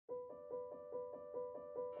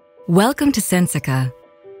Welcome to Sensika.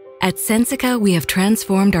 At Sensika, we have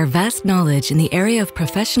transformed our vast knowledge in the area of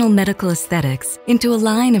professional medical aesthetics into a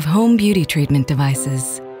line of home beauty treatment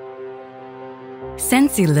devices.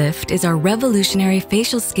 Sensilift is our revolutionary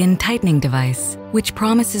facial skin tightening device, which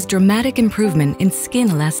promises dramatic improvement in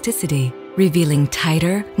skin elasticity, revealing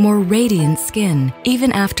tighter, more radiant skin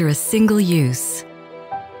even after a single use.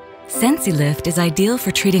 Sensilift is ideal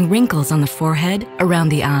for treating wrinkles on the forehead, around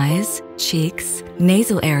the eyes, cheeks,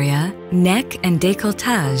 nasal area, neck, and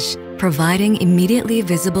décolletage, providing immediately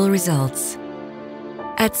visible results.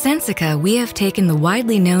 At Sensika, we have taken the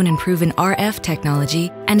widely known and proven RF technology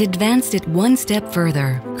and advanced it one step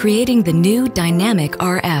further, creating the new dynamic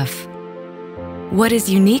RF. What is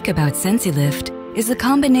unique about Sensilift is the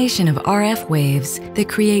combination of RF waves that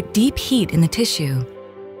create deep heat in the tissue,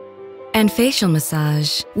 and facial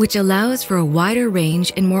massage, which allows for a wider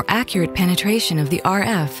range and more accurate penetration of the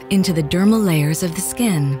RF into the dermal layers of the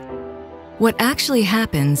skin. What actually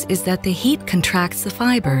happens is that the heat contracts the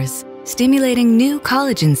fibers, stimulating new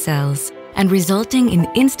collagen cells and resulting in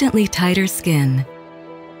instantly tighter skin.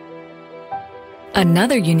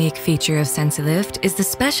 Another unique feature of Sensilift is the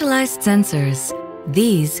specialized sensors.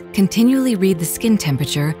 These continually read the skin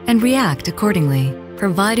temperature and react accordingly,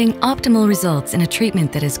 providing optimal results in a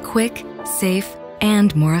treatment that is quick, safe,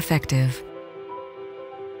 and more effective.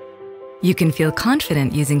 You can feel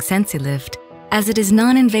confident using Sensilift as it is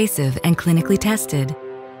non-invasive and clinically tested,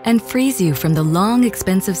 and frees you from the long,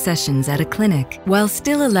 expensive sessions at a clinic while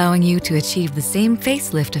still allowing you to achieve the same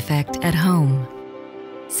facelift effect at home.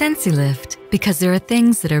 Sensilift, because there are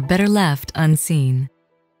things that are better left unseen.